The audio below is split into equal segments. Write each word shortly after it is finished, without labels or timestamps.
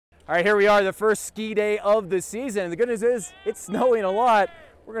All right, here we are, the first ski day of the season. And the good news is it's snowing a lot.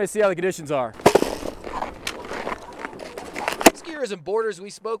 We're going to see how the conditions are. Skiers and boarders we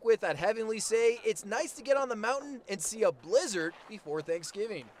spoke with at Heavenly say it's nice to get on the mountain and see a blizzard before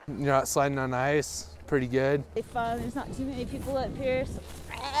Thanksgiving. You're not sliding on ice, pretty good. It's fun, there's not too many people up here, so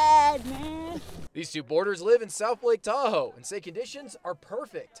rad, man. These two boarders live in South Lake Tahoe and say conditions are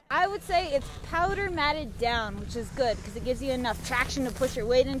perfect. I would say it's powder matted down, which is good because it gives you enough traction to push your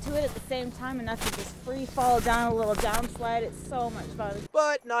weight into it at the same time, enough to just free fall down a little downslide. It's so much fun.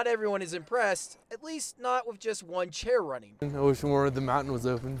 But not everyone is impressed, at least not with just one chair running. I wish more of the mountain was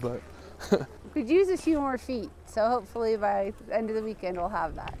open, but Could use a few more feet, so hopefully by the end of the weekend we'll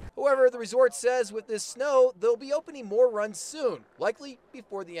have that. However, the resort says with this snow, they'll be opening more runs soon, likely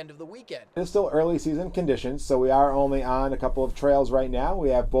before the end of the weekend. It's still early season conditions, so we are only on a couple of trails right now. We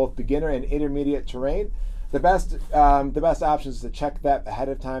have both beginner and intermediate terrain. The best option is to check that ahead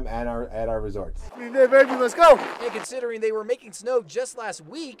of time at our resorts. Hey, baby, let's go! And considering they were making snow just last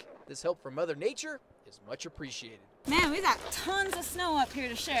week, this help from Mother Nature is much appreciated. Man, we got tons of snow up here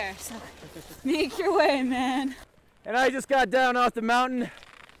to share, so make your way, man. And I just got down off the mountain.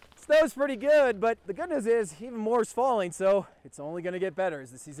 Snow's pretty good, but the good news is even more is falling, so it's only going to get better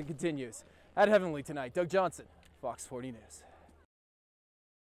as the season continues. At Heavenly tonight, Doug Johnson, Fox 40 News.